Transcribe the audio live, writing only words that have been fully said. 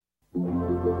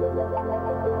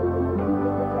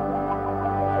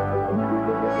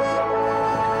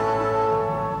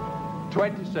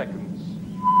20 seconds.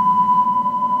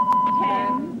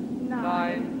 10,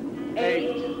 9,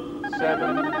 8,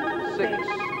 7, 6,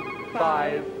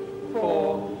 5,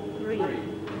 4, 3.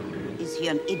 Is he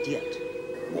an idiot?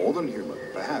 More than human,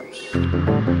 perhaps.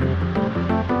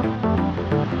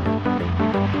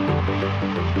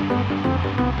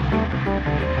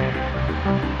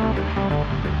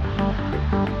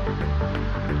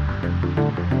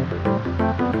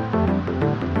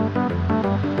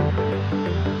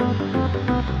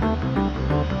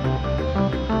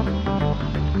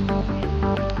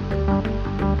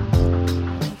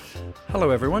 Hello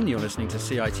everyone, you're listening to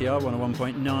CITR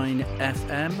 101.9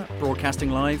 FM, broadcasting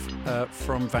live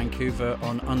from Vancouver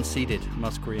on unceded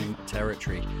Musqueam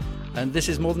territory. And this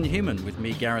is More Than Human with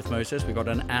me, Gareth Moses. We've got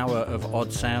an hour of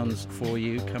odd sounds for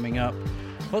you coming up.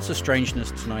 Lots of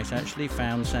strangeness tonight actually,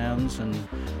 found sounds and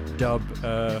dub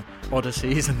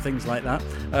odysseys and things like that.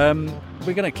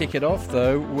 We're going to kick it off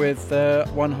though with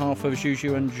one half of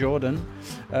Juju and Jordan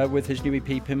with his new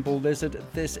EP Pimple Lizard.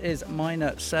 This is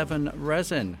Minor 7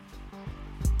 Resin.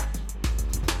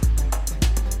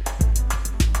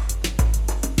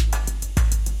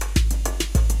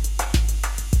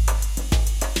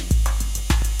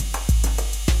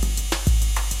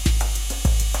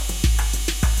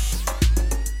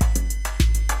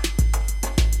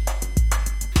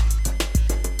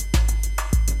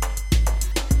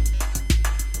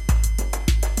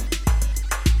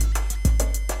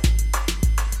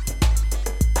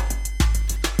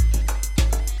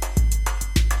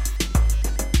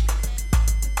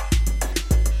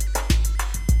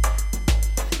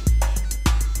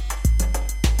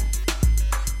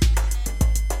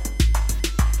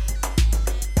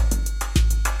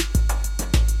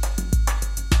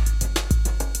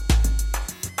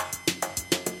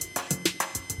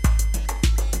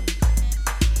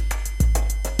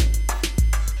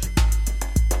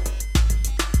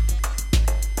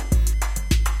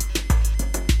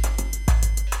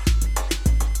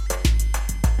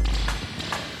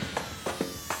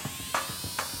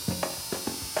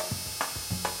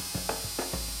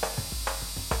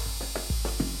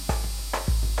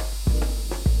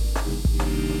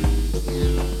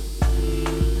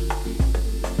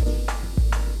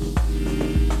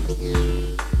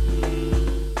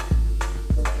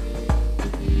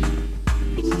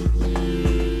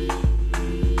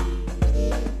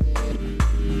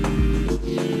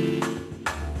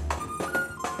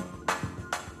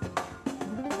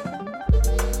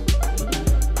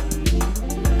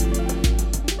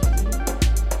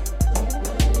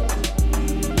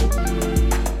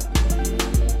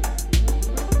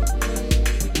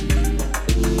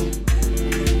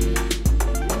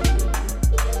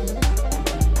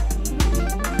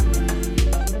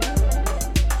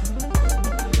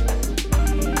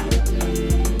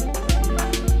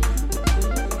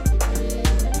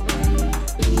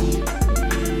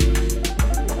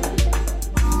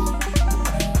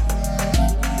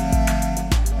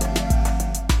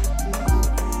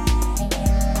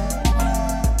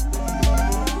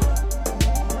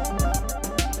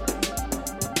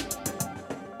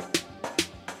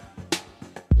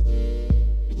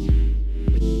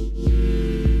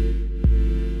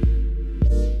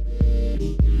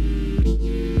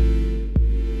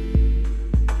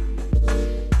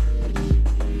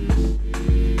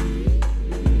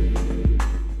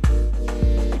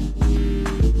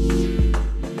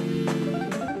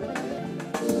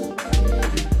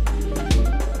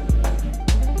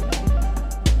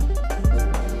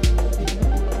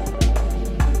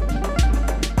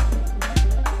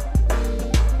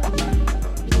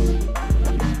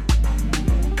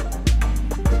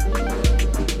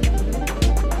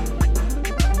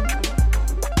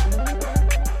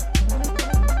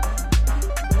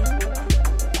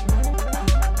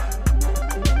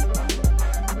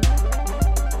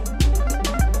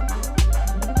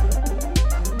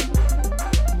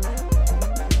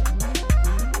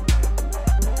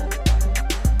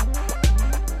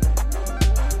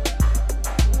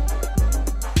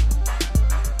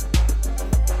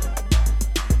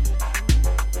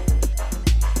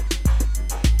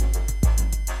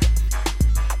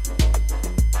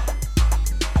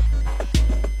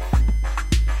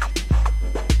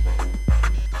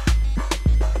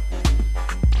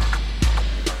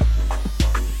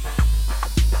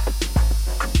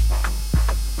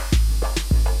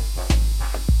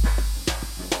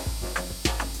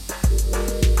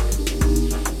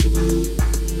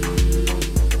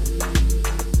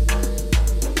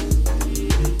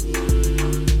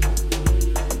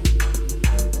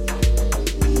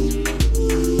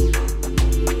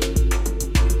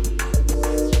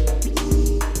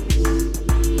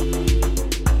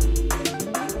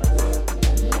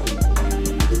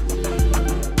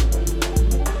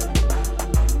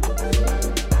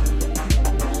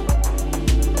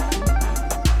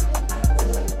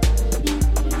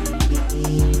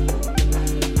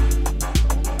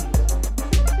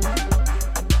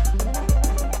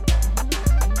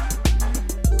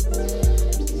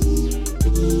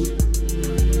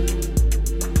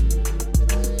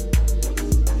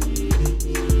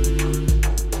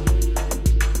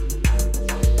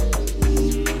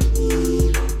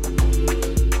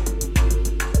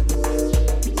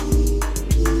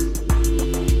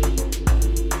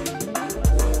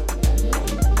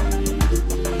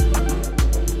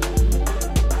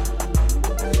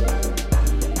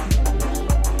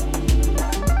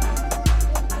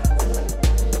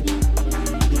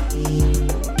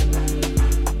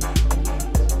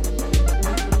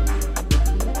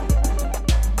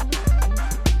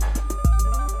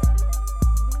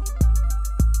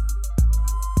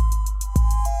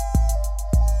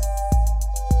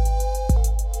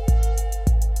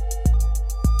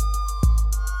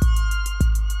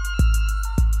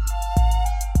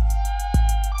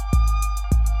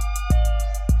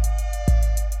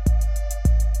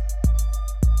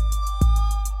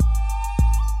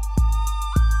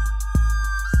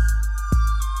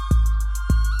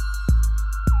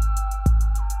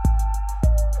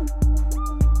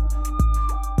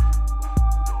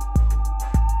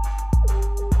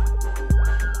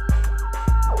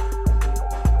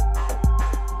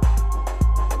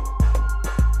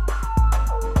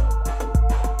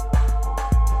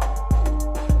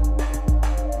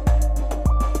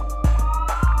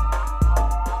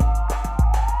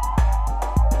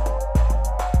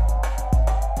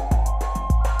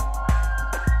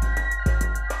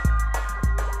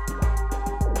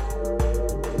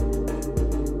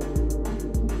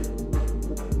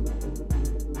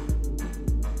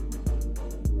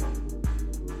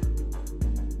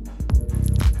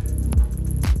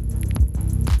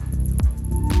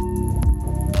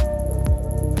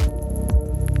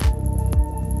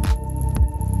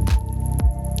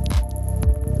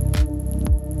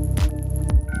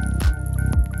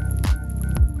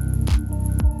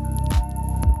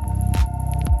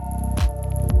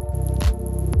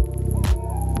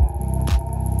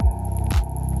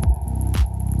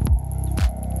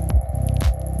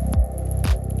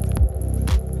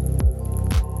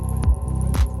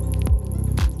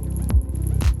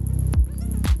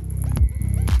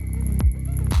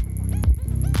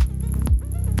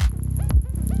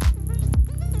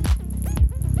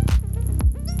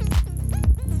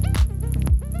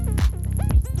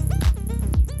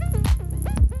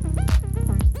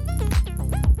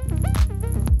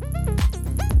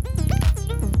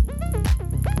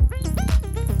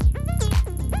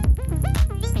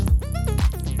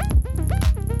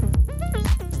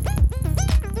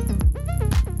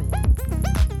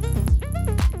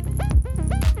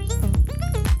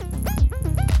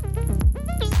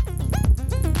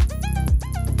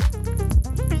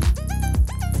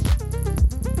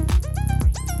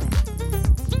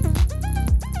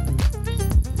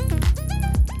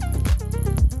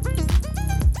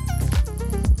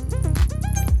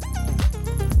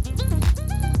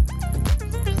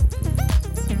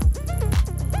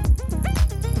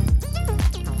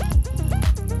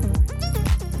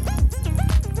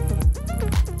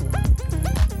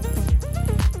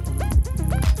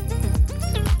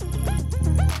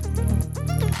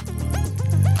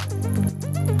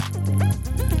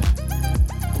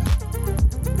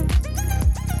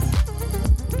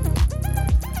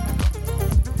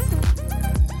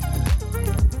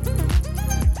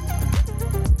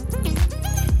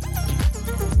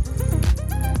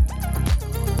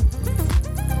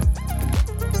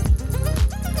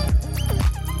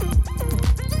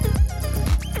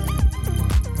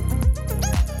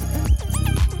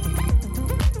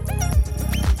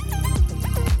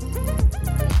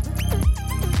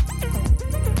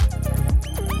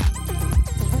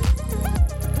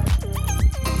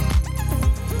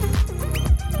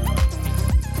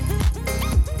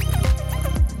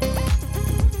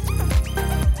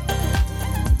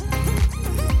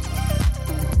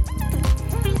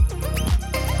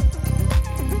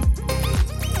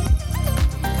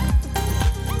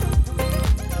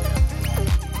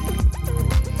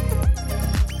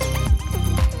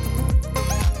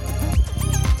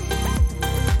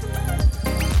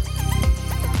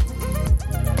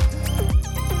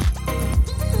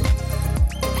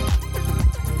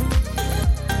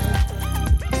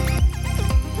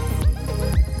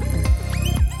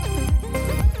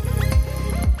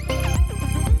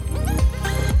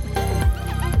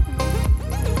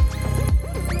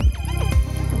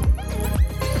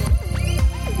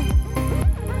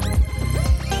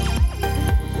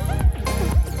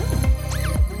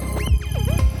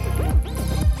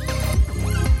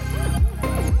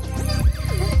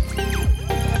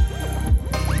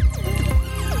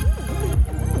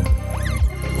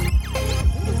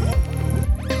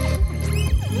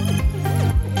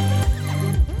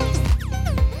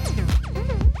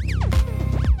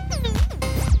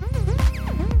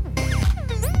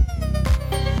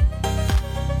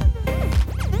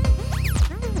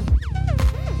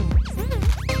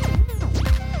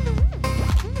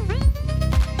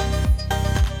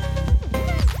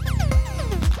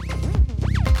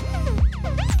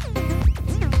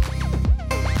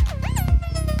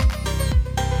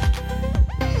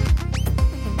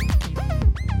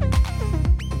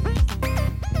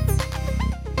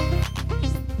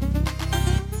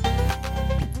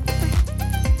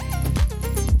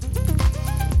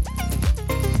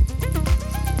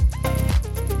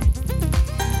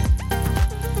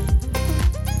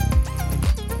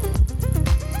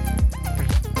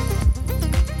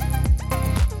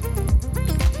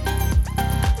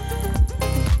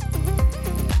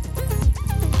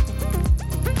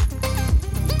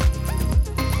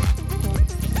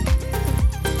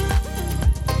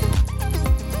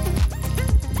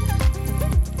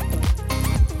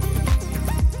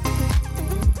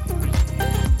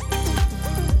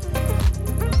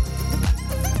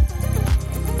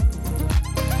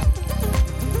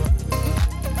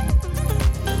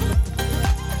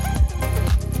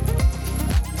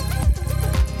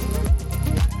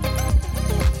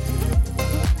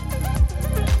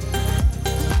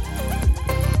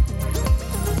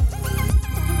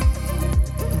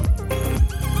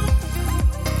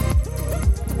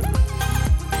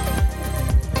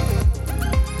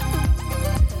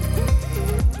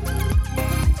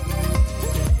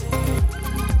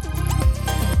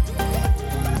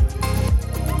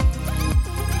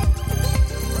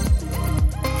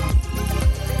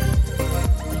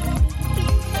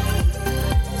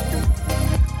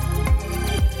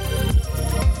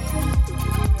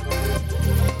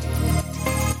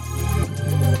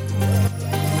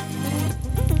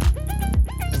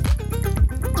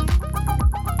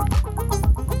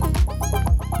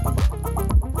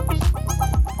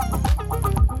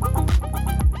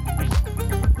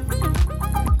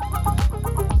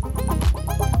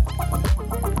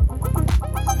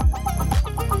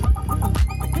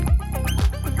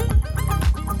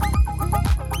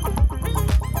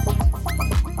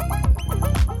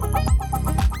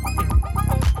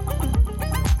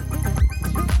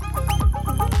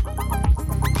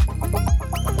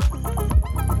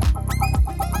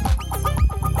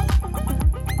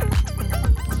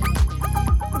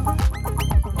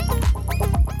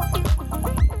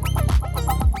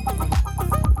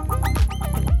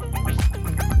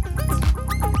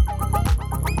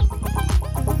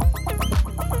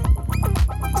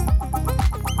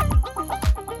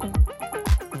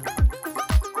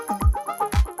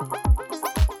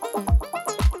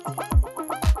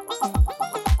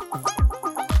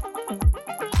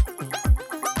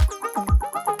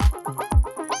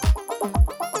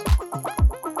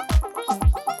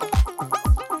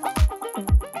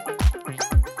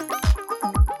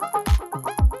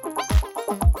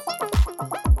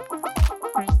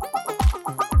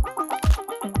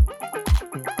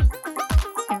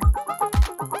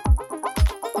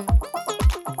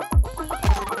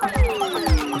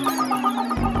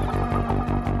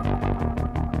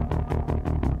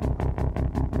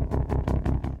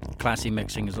 Classy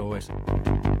mixing as always.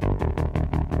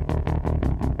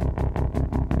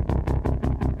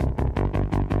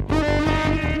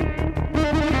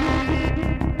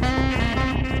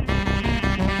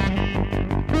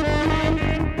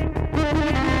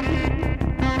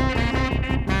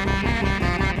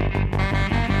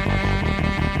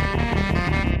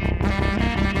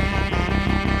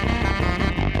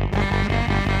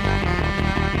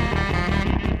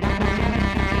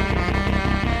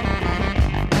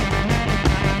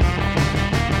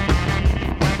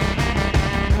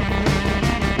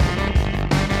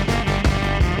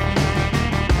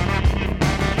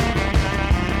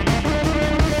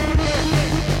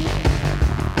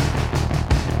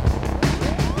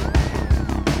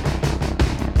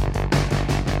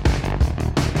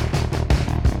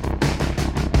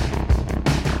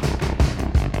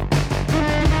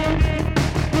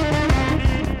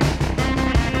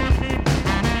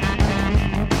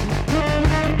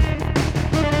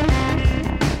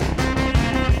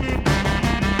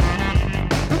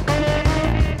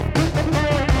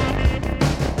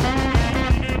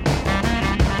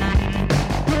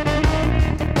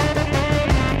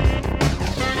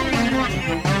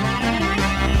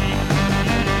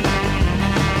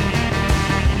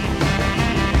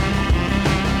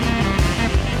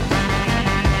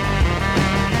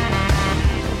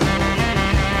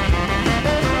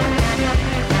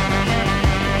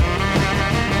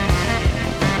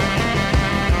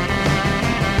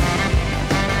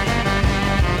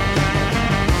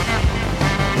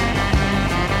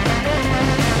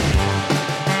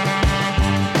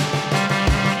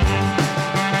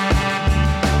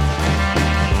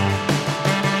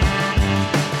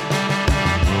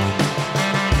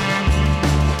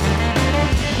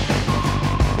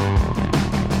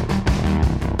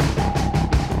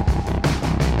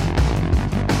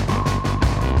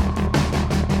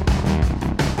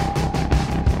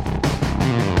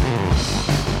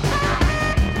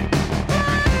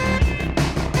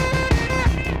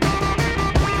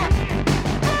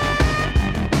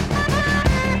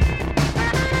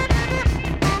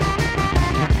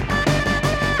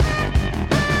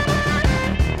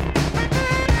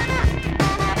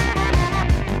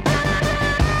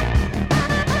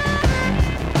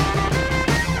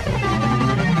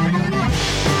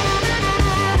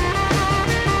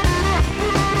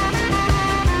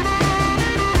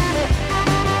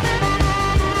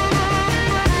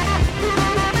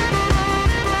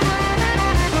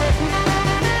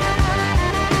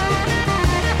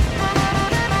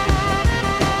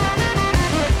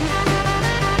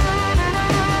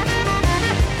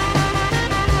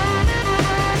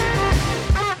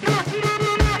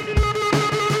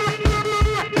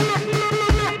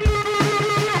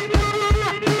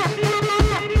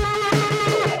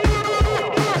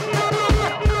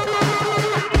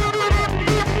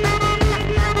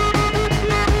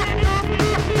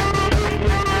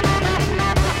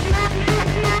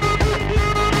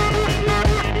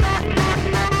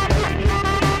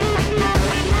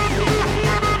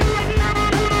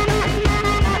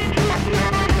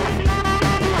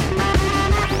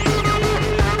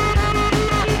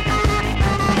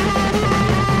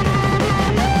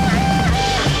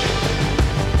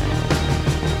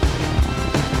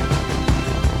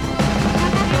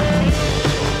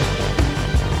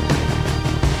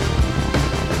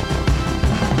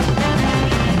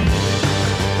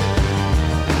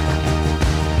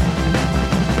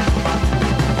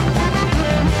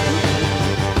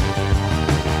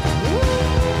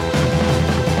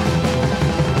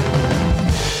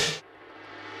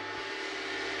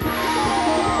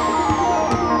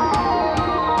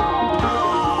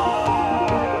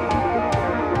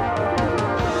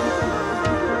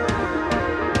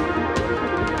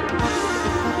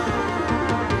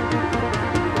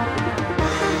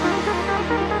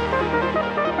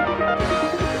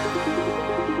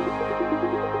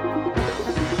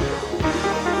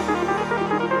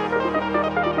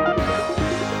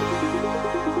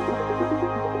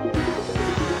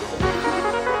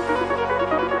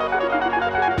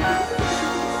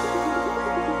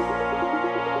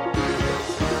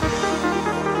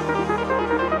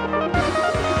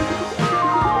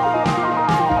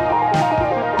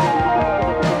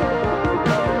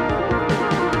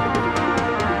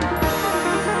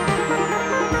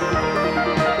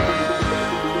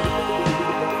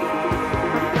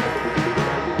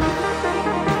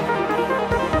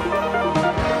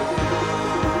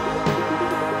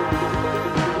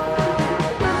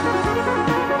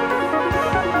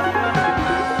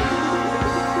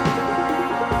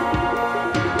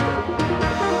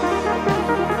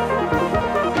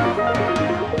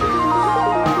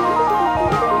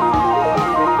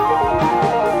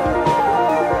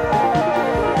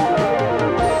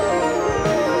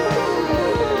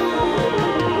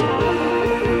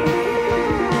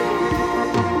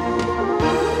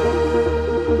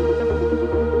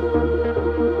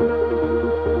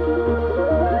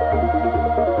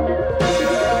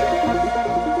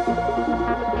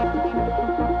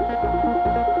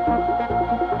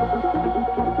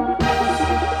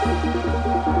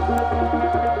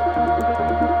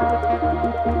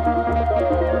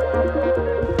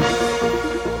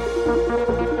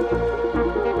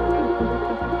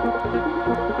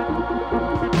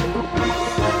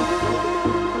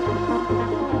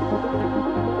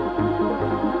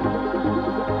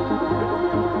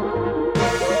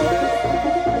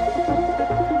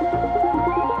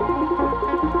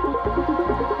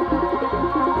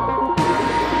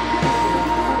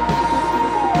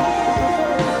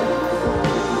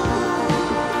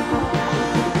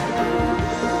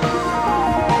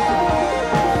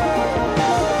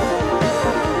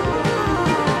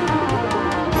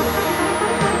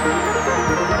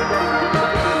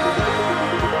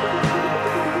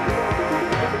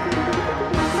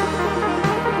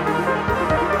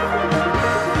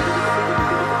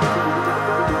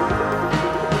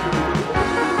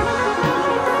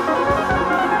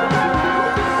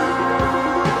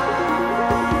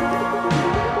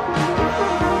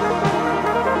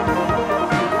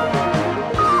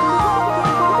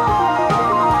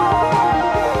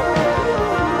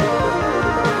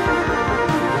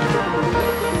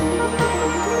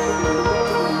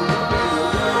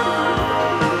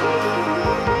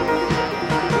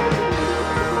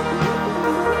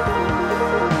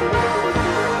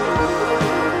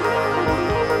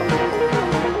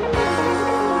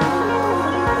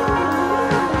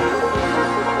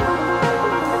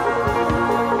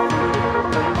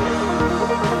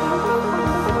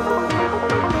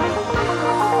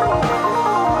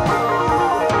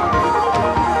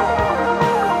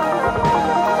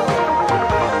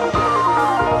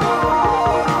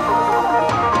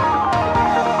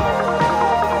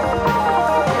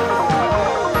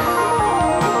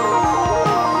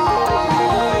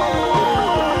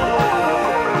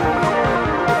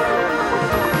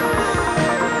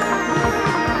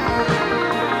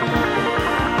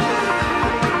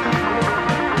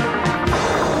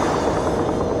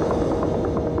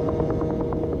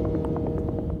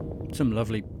 Some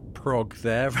lovely prog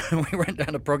there. We went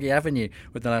down a proggy avenue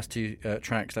with the last two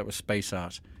tracks. That was Space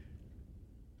Art.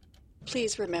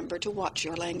 Please remember to watch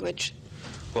your language.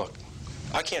 Look,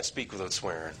 I can't speak without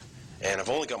swearing, and I've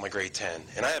only got my grade 10,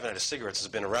 and I haven't had a cigarette since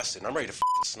I've been arrested, and I'm ready to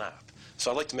snap.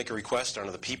 So I'd like to make a request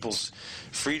under the People's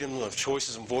Freedom of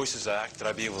Choices and Voices Act that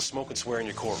I be able to smoke and swear in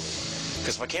your courtroom.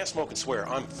 Because if I can't smoke and swear,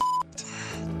 I'm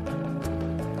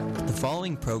The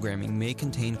following programming may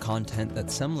contain content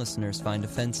that some listeners find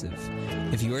offensive.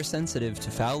 If you are sensitive to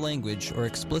foul language or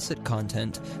explicit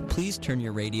content, please turn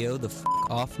your radio the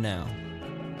off now.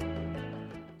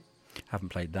 Haven't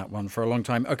played that one for a long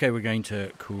time. Okay, we're going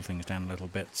to cool things down a little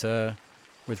bit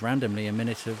with randomly a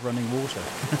minute of running water.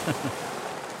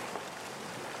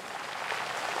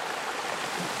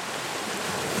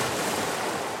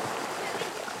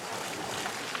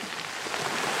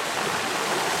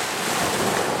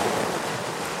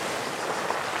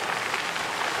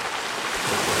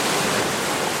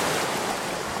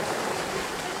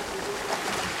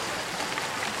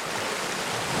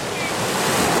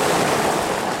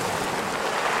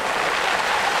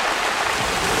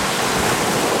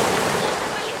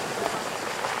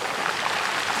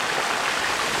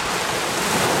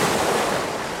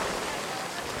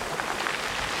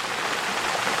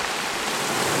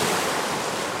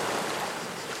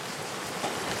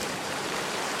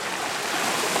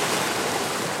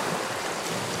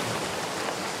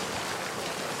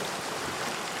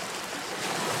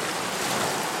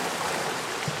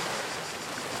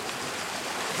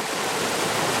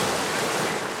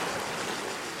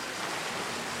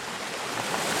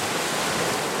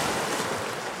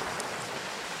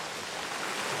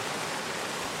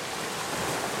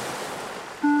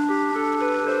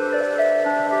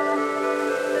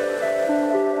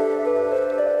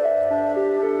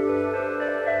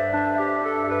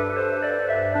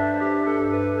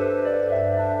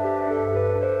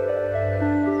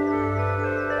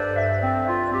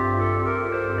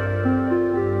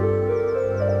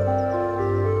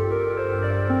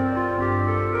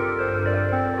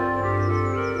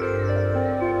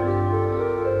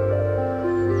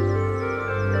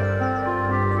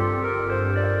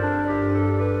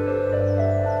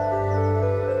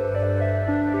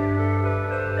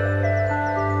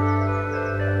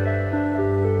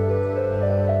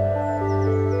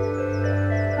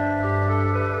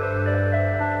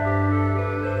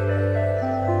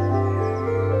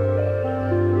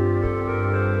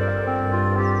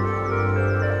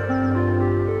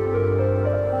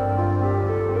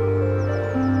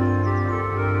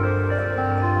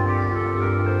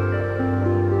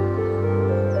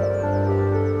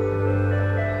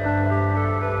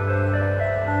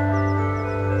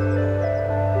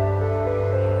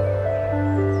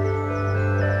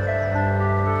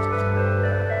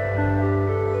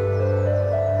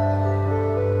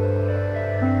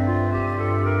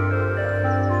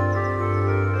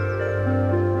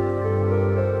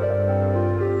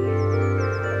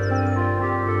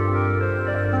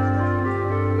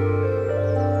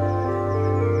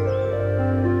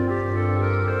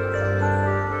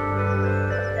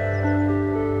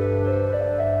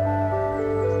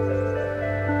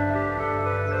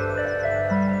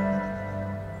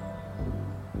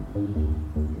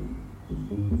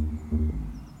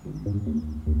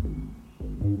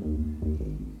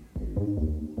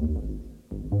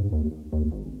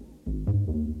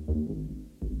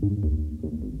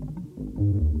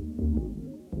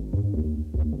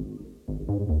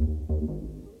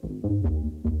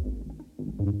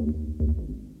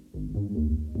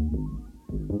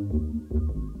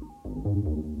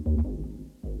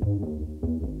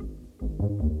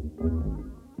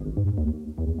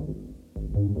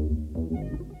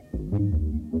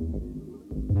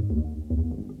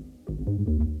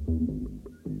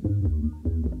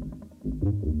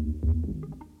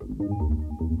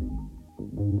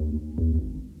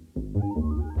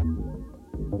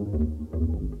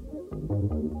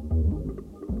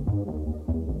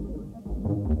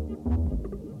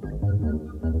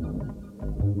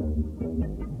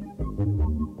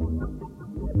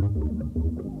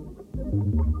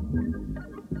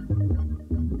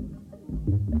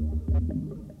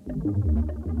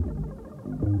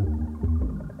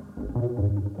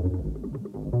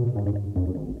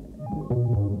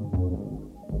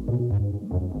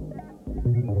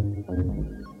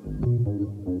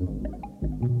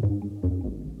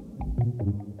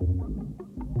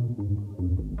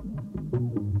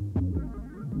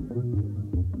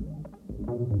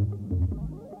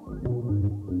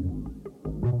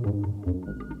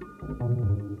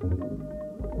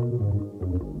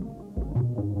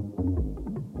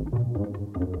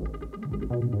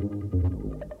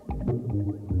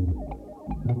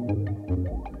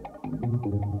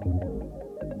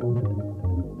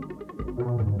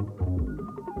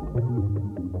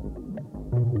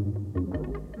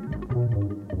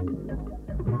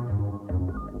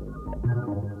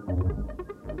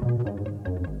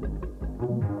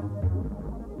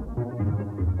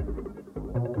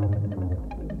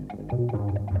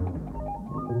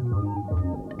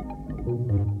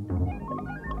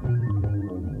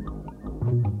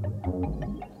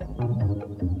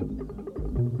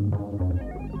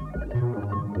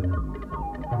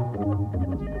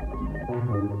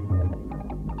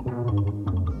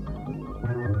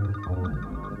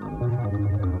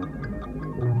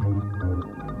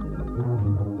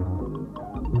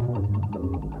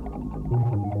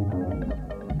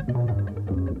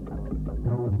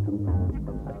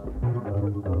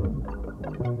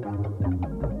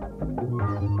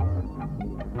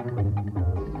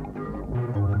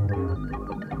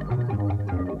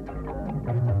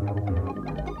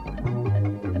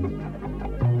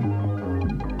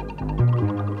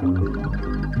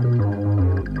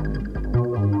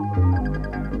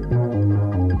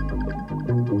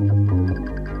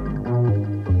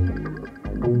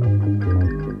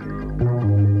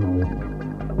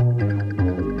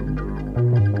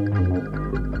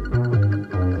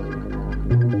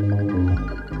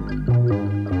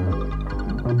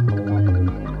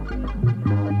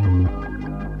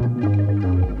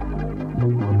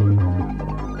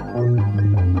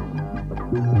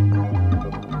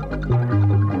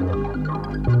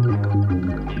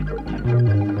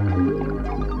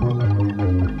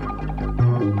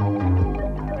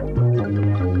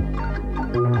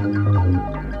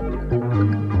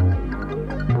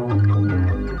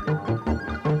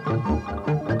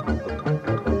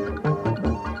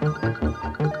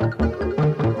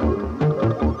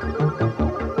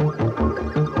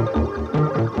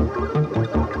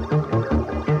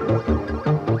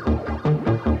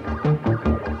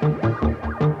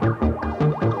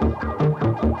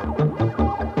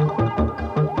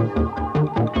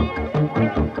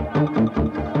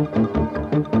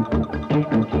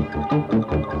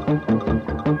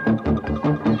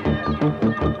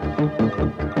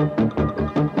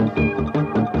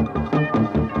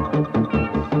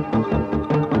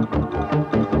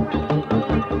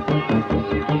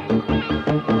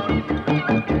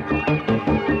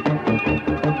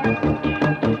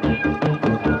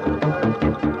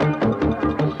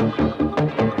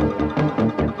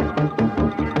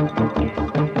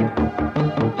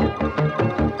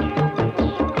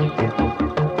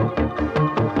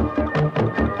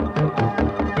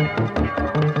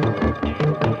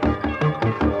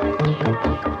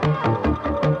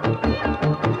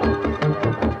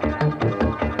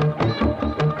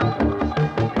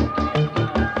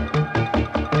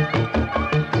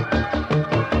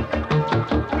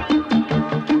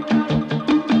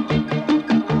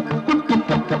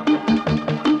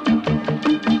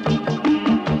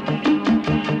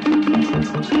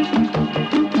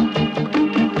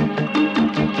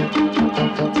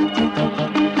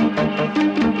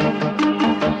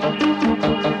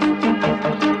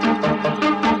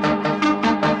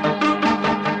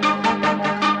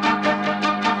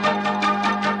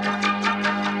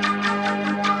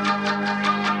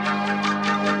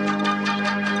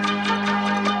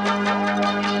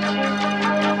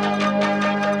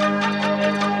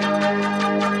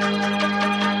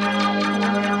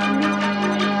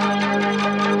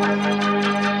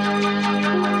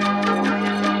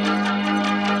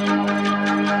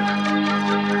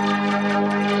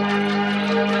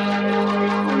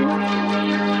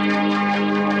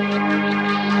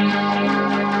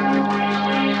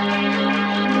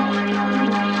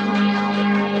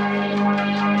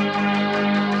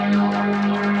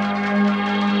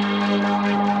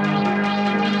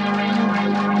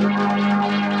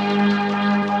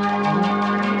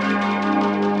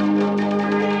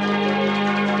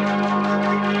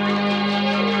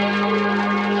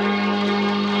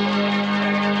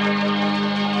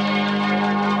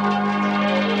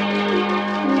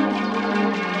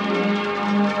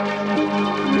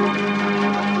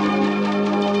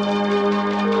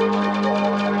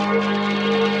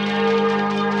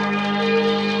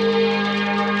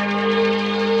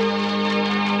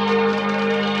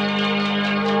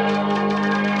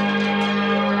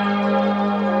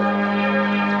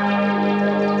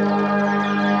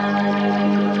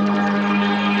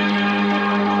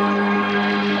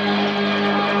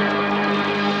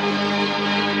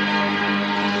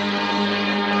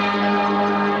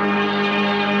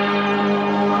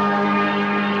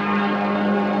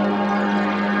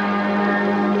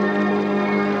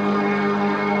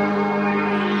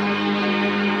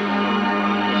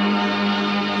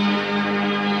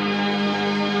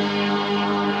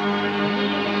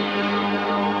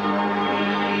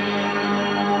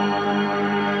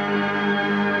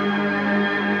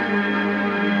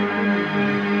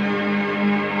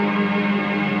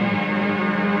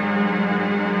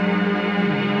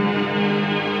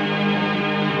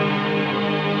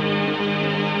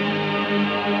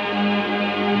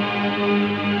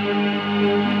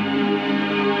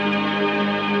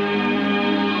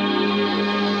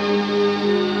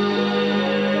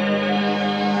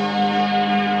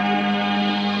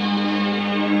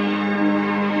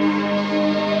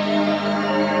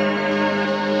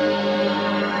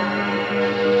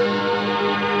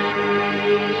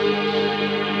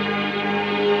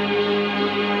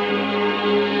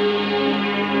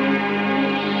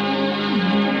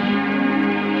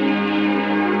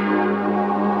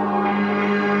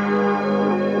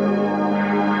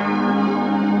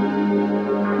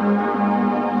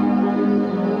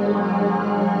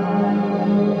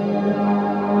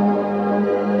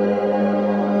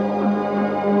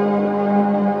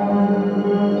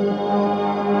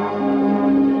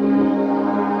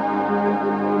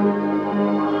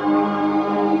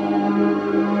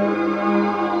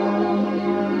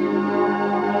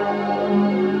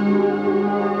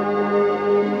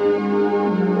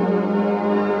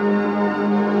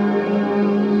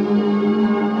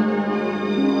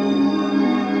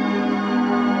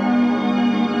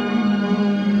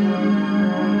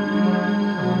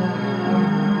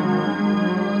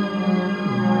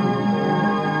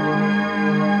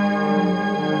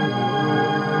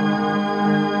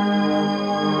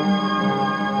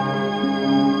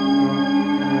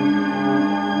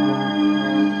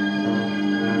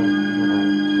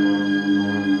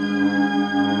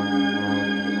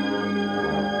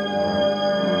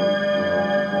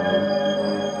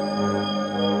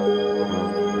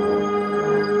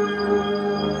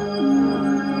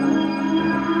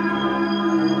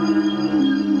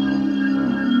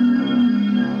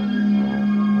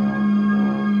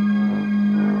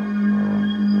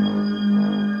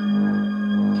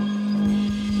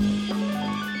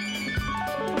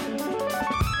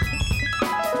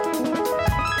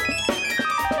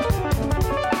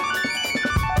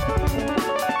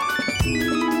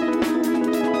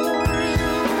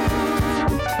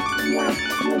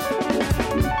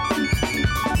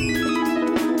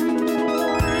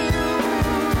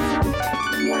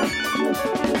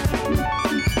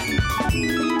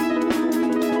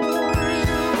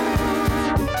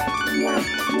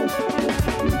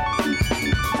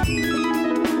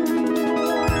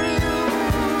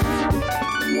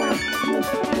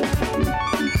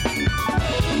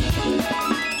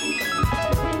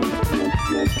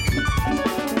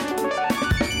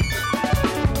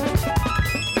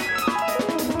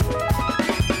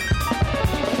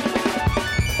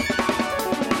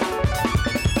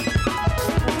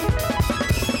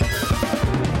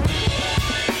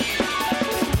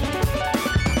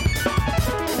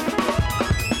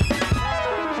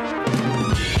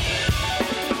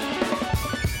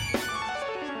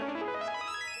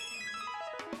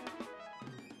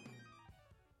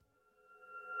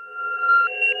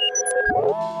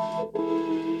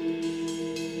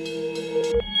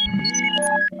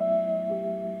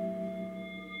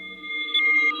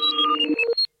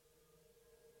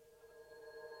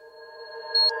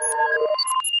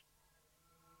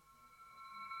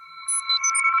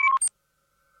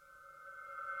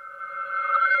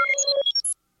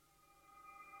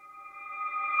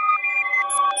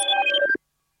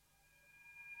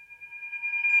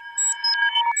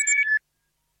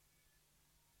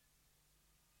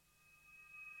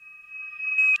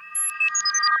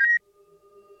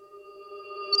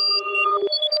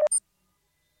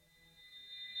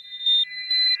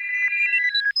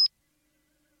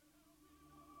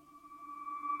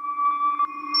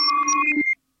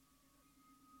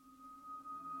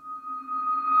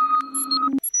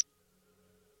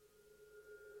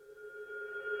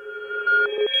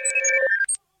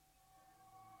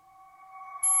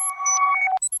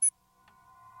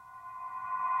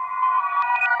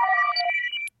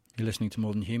 You're listening to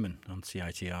More Than Human on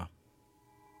CITR.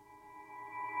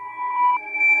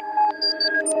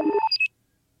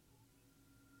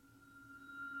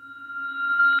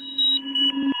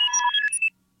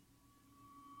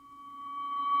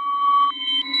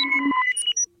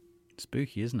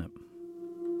 Spooky, isn't it?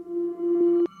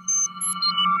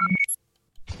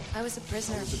 I was a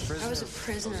prisoner. I was a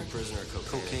prisoner. of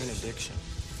cocaine addiction.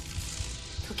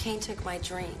 Cocaine took my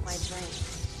drink.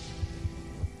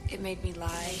 It made me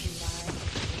lie,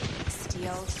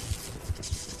 steal.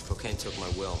 Cocaine took my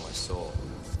will, my soul.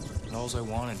 And all I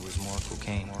wanted was more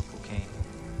cocaine.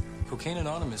 Cocaine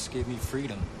Anonymous gave me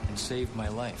freedom and saved my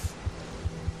life.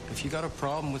 If you got a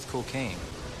problem with cocaine,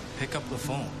 pick up the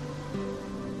phone.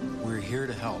 We're here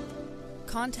to help.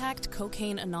 Contact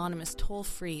Cocaine Anonymous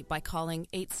toll-free by calling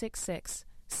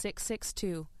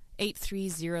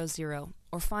 866-662-8300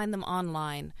 or find them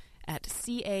online at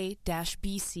ca-bc.ca.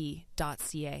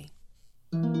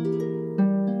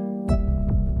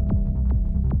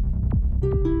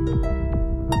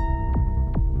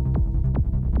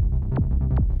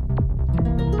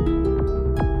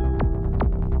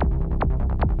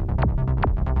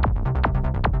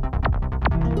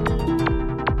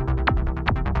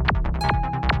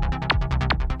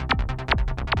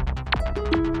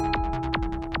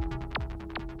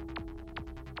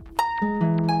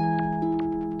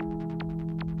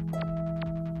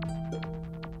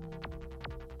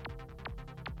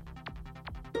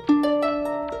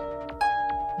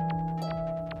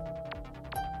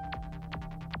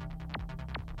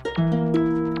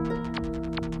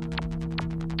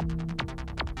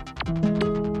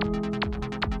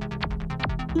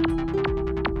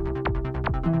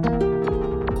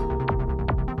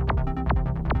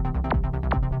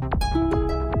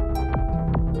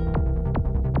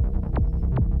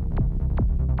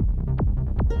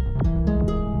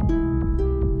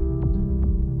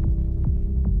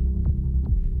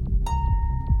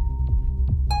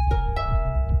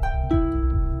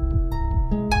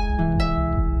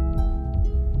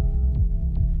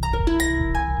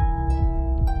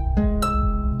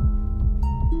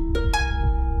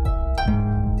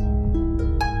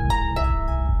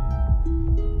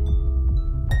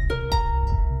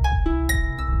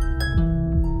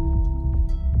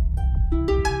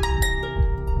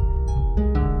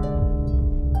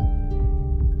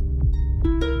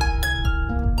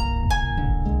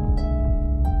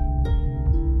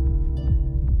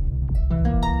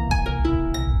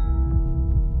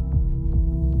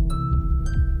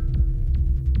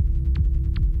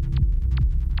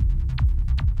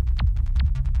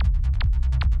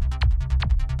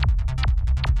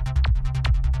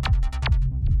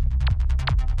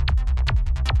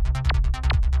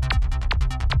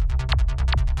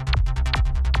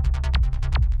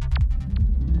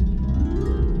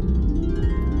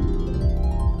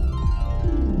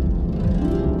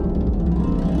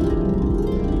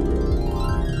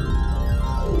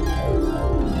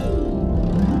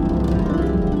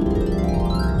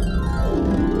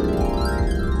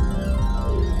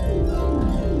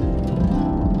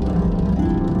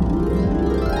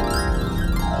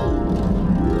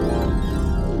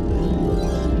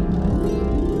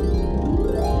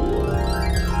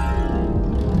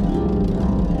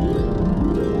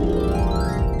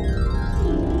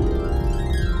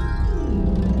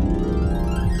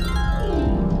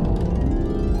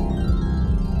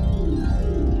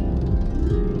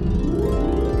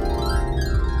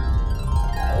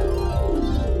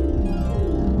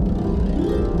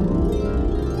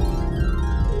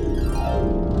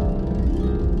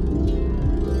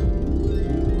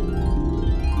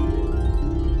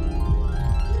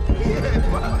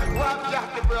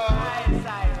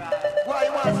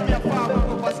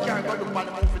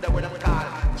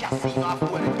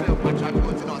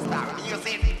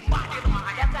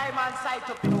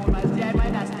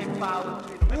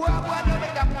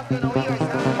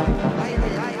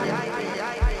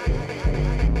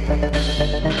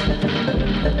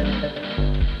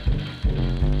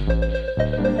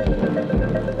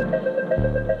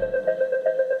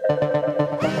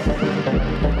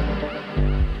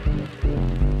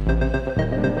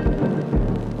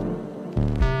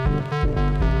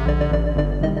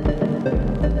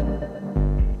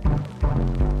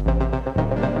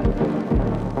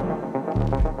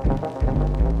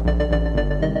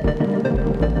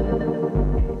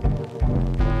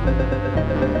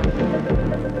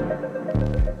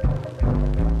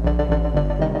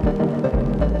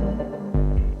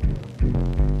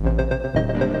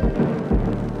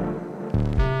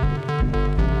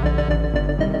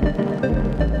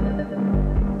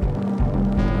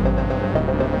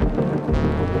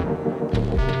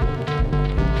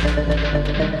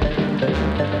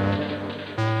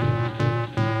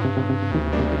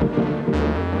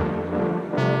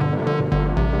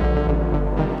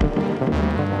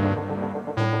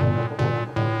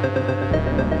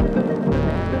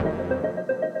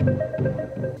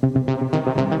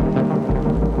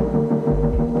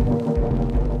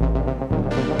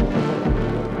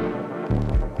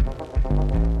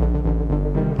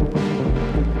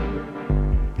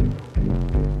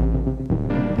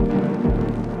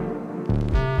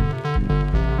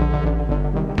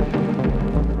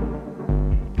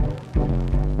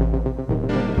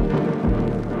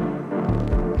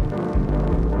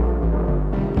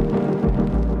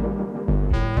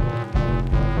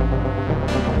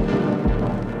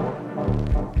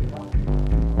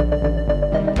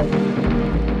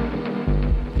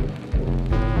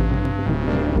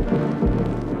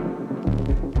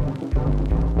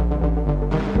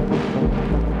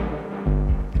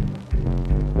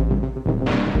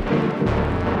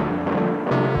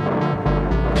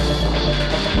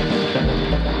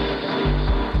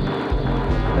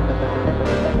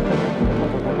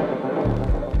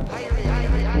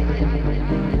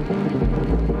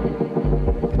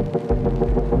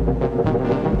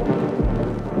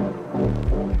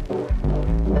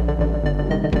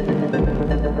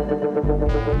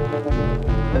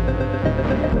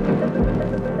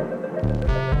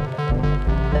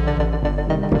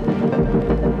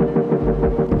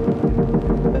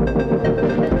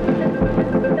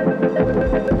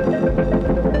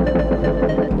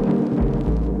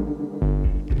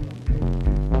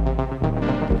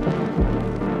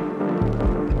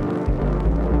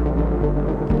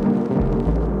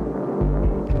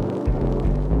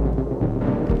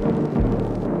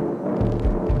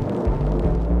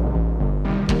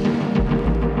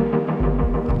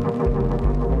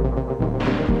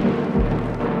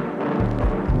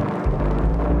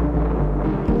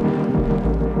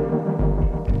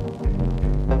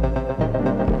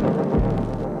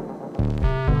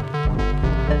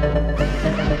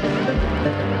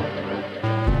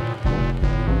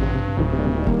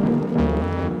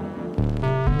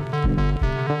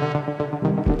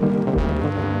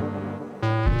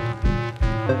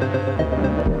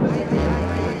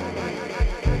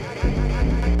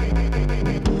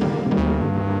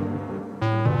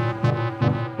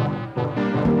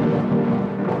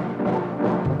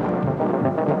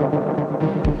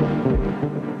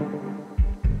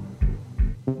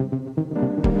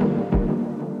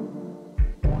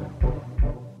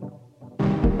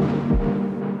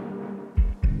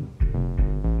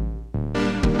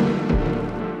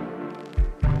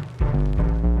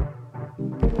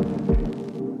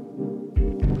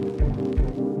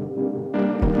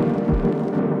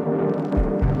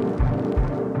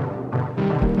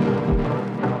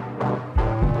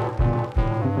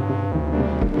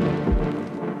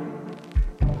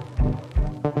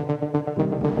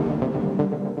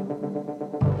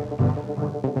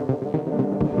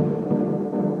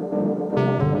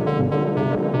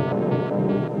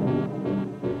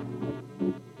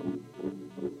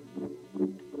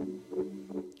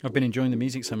 I've been enjoying the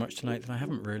music so much tonight that I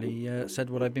haven't really said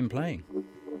what I've been playing.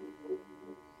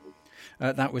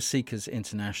 That was Seekers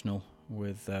International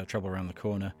with Trouble Around the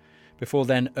Corner. Before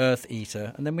then, Earth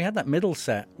Eater. And then we had that middle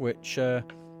set, which I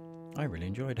really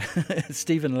enjoyed.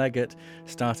 Stephen Leggett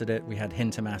started it. We had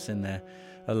Hintermass in there.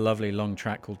 A lovely long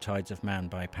track called Tides of Man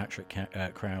by Patrick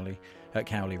Cowley.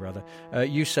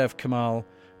 Yusef Kamal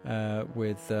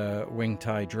with wing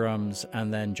tie drums,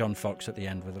 and then John Fox at the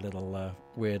end with a little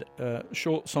weird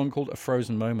short song called A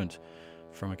Frozen Moment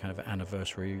from a kind of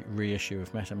anniversary reissue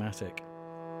of Metamatic.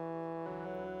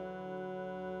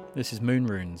 This is Moon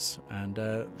Runes, and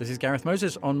this is Gareth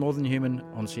Moses on More Than Human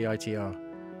on CITR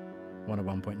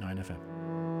 101.9 FM.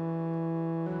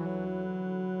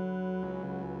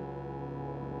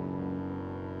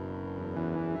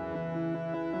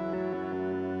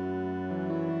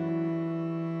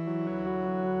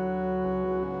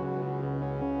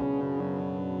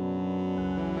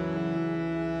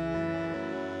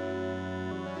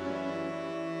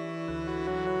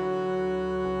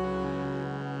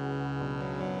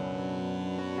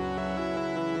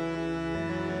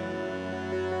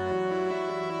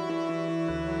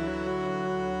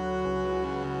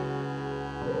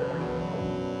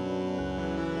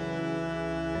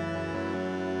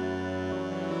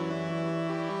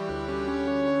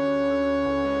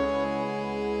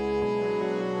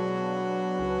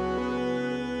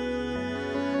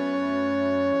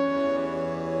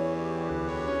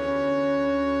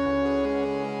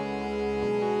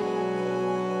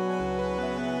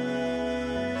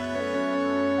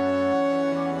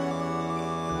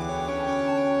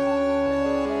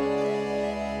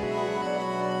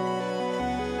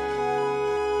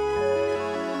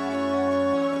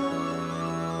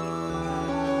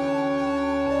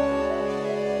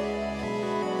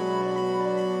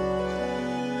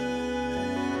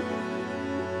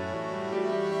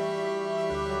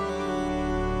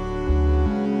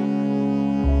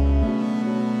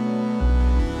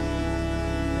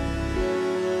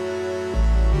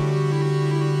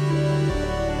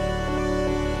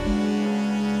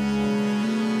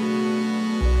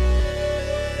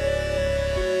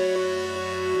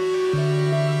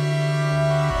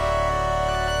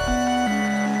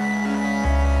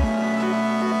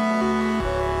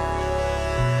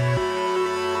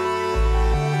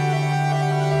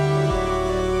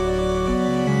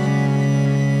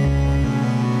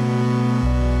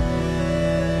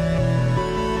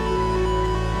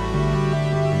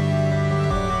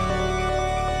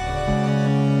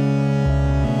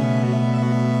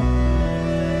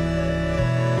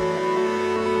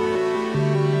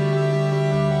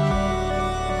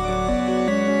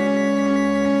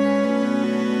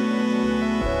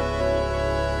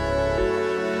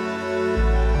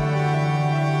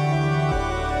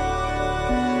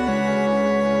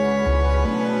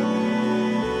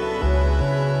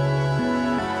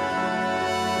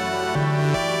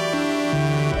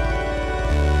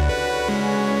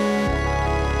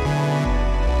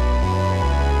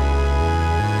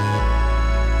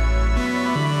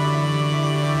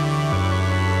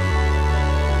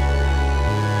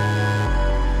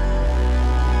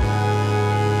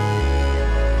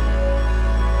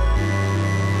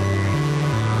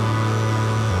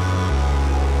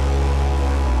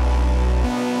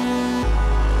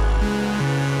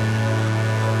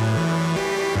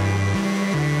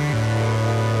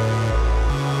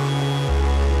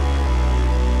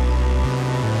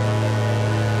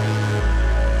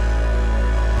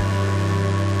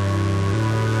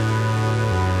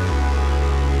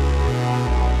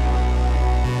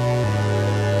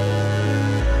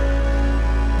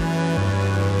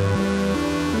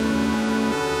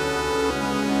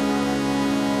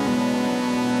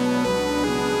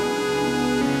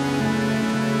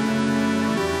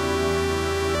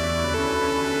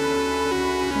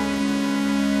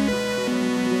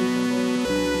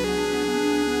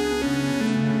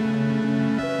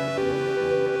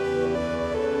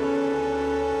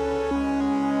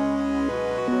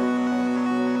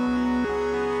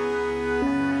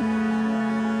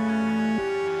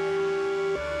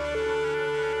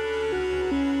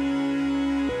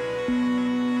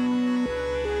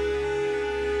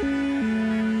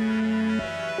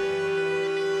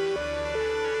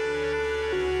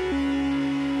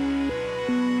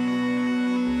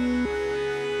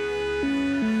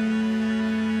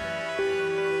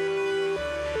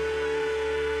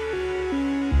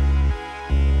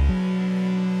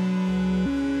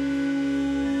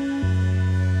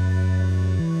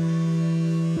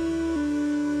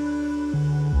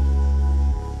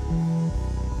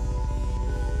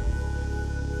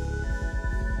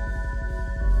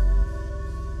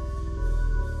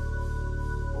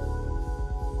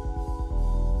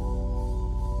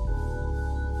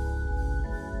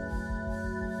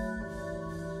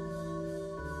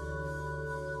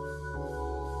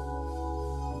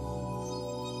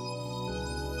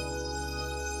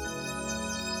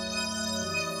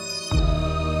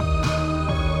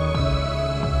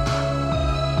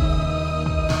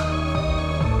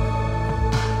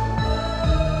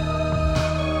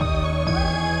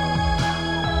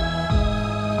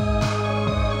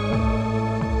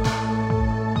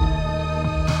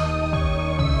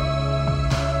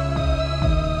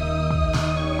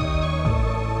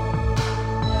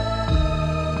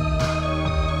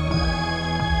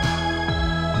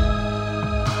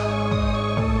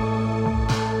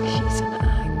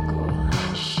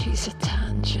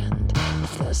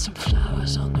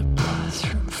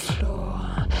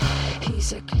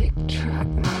 click track,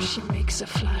 now she makes a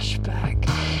flashback.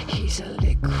 He's a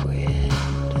liquid,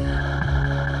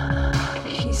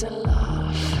 he's a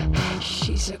laugh,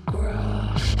 she's a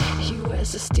graph. He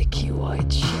wears a sticky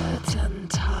white shirt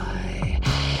and tie.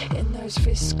 In those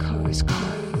viscose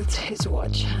clothes, his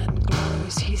watch hand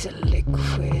glows. He's a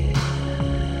liquid.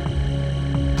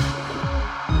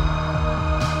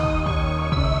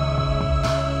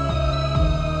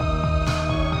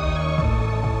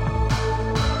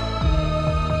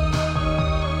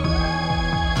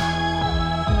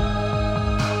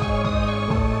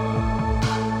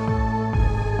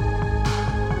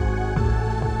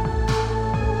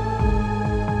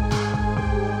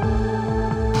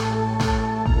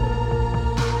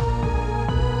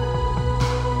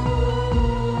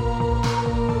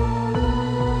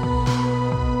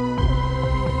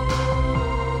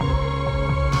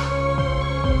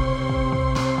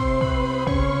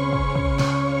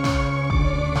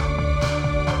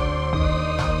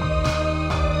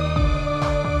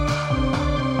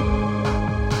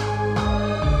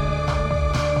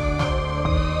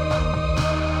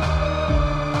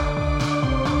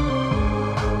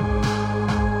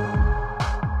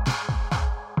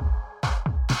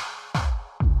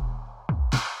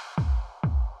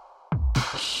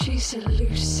 She's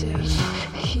elusive,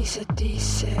 he's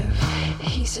adhesive,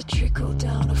 he's a trickle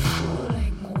down a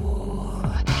falling wall.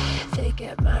 They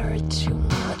get married too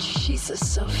much, she's a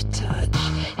soft touch,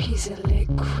 he's a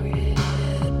liquid.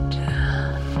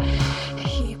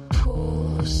 He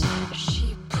pulls,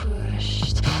 she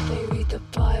pushed, they read the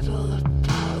Bible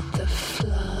about the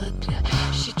flood.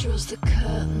 She draws the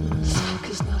curtains,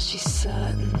 cause now she's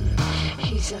certain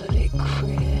he's a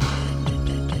liquid.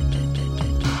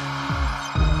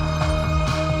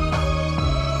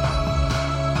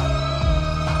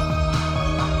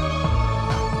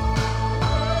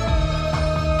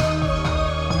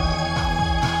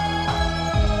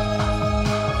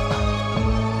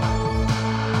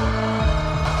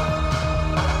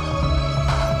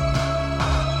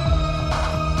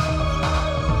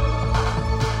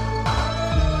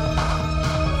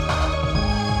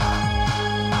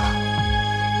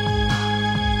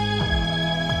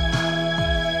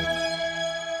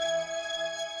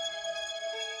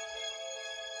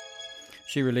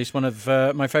 She released one of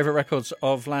my favourite records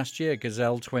of last year,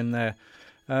 Gazelle Twin there,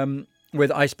 with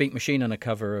Ice Beat Machine on a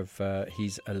cover of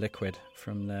He's a Liquid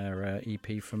from their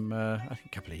EP from, I think, a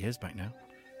couple of years back now.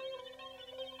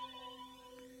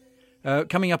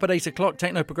 Coming up at 8 o'clock,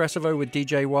 Techno Progressivo with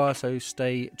DJ Wah, so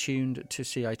stay tuned to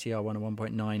CITR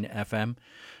 101.9 FM.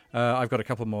 I've got a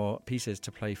couple more pieces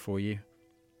to play for you.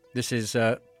 This is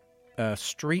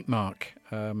Street Mark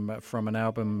from an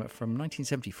album from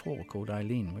 1974 called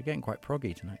Eileen. We're getting quite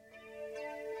proggy tonight.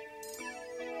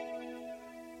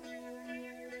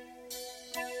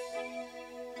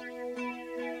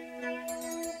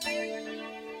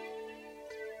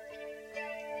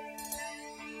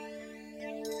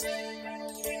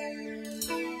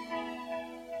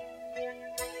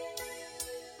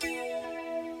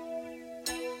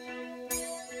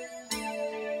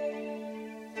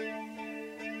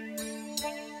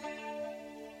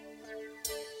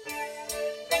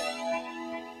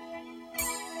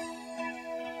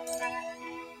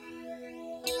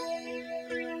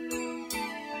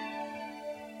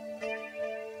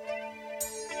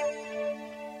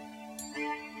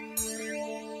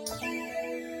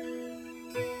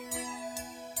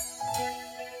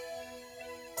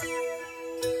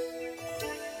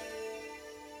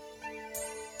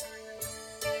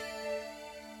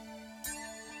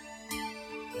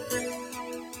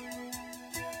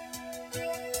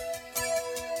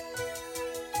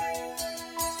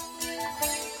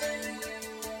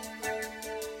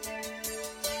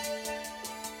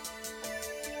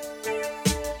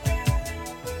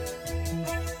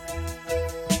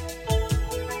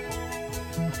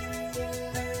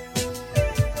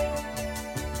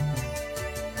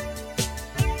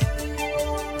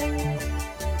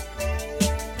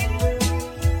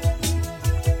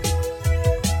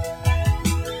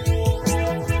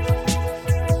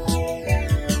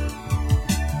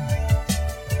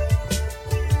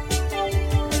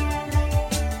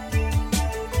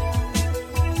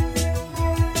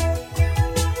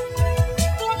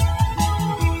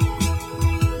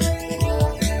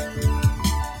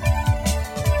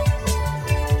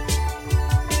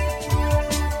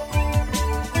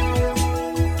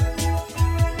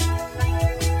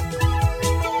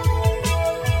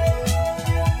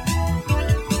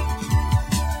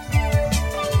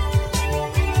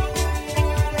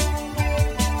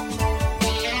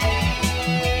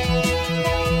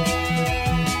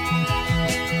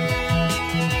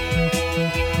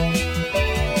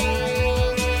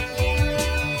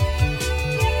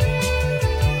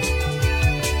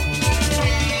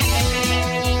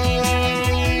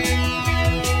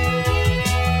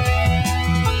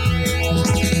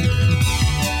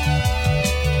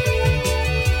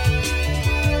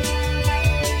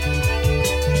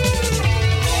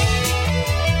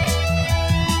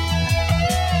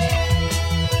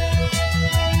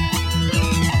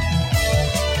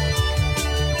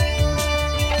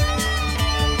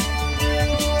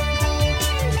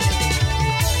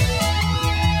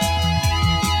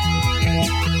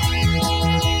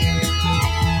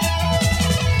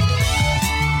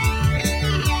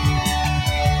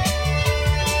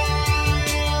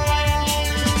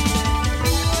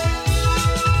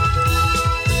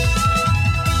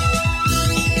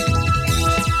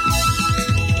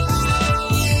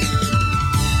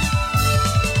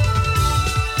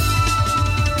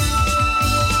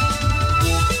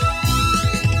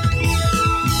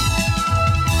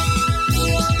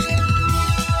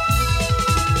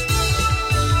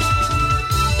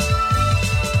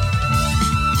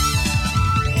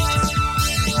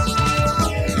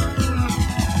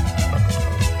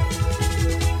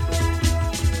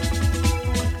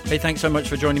 Hey, thanks so much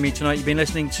for joining me tonight. You've been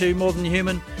listening to More Than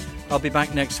Human. I'll be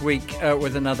back next week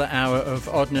with another hour of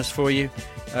oddness for you.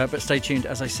 But stay tuned,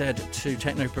 as I said, to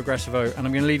Techno Progressivo. And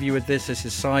I'm going to leave you with this. This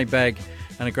is Cy Begg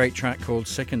and a great track called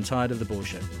Sick and Tired of the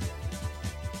Bullshit.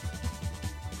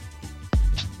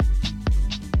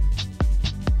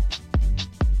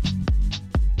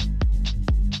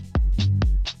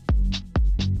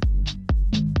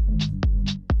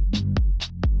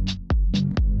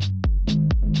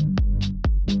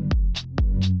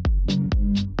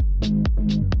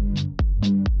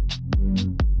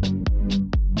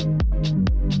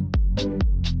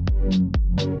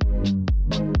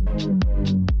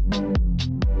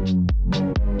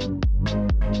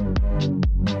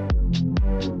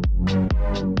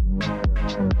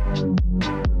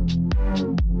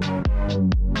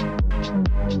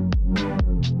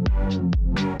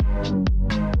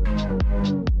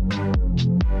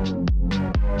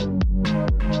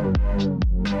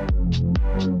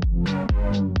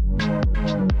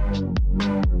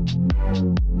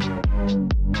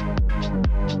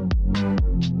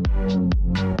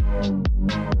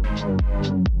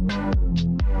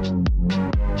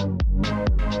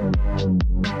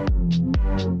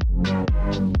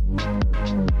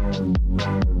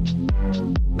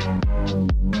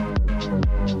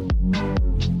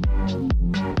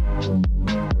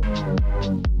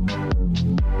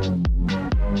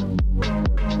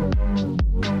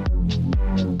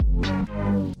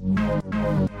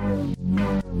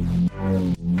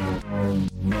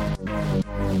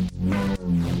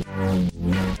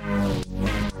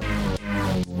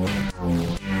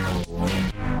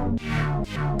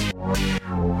 We'll be right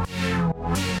back.